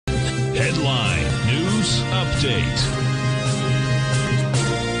News Update.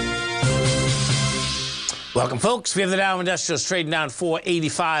 Welcome, folks. We have the Dow Industrials trading down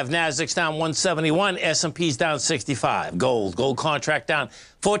 485. Nasdaq's down 171. S&P's down 65. Gold contract down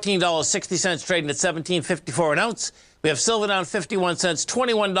 $14.60, trading at $17.54 an ounce. We have silver down 51 cents,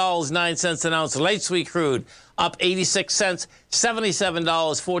 $21.09 an ounce. Light sweet crude up 86 cents,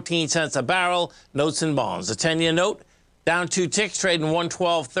 $77.14 a barrel. Notes and bonds. The 10-year note down 2 ticks, trading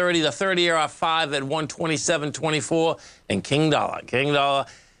 112.30. The 30-year off 5 at 127.24. And King Dollar.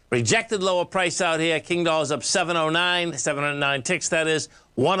 Rejected lower price out here. King Dollar's up 709 ticks, that is.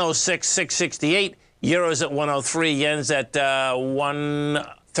 106.668. Euro's at 103. Yen's at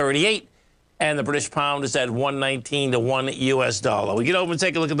 138. And the British pound is at 119 to 1 U.S. dollar. We get over and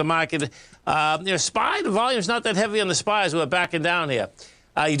take a look at the market. SPY, the volume's not that heavy on the SPYs. We're backing down here.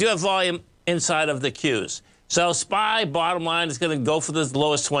 You do have volume inside of the Qs. So SPY, bottom line, is going to go for this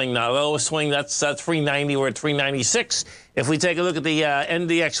lowest swing now. The lowest swing, that's 390. We're at 396. If we take a look at the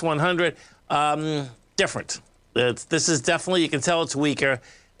NDX 100, different. This is definitely, you can tell it's weaker.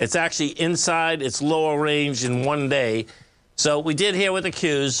 It's actually inside its lower range in one day. So we did here with the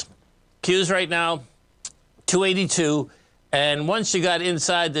Qs. Qs right now, 282. And once you got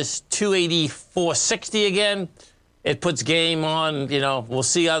inside this 284.60 again, it puts game on. You know, we'll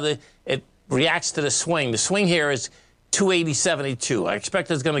see how it reacts to the swing. The swing here is 280.72. I expect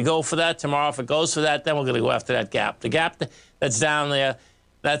it's going to go for that tomorrow. If it goes for that, then we're going to go after that gap. The gap that's down there,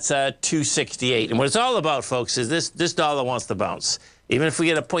 that's 268. And what it's all about, folks, is this dollar wants to bounce. Even if we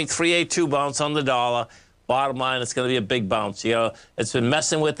get a 0.382 bounce on the dollar, bottom line, it's going to be a big bounce. You know, it's been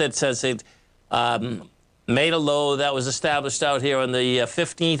messing with it since it made a low that was established out here on the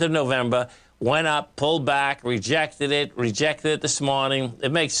 15th of November. Went up, pulled back, rejected it this morning.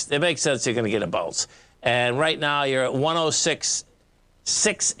 It makes sense you're going to get a bounce. And right now you're at 106,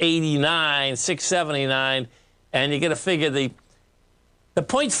 689, 679, and you got to figure the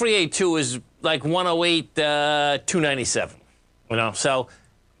 0.382 is like 108, 297. You know, so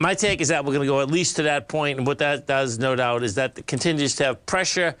my take is that we're going to go at least to that point, and what that does, no doubt, is that it continues to have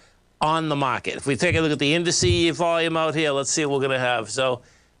pressure on the market. If we take a look at the indice volume out here, let's see what we're going to have. So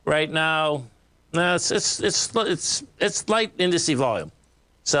right now, no, it's light indice volume.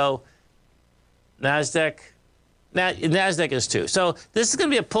 So Nasdaq is too. So this is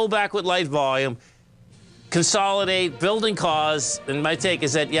going to be a pullback with light volume. Consolidate, building cause, and my take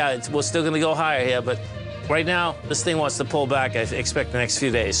is that, yeah, we're still going to go higher here, but right now, this thing wants to pull back, I expect, the next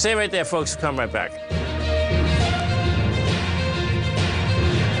few days. Stay right there, folks. We'll come right back.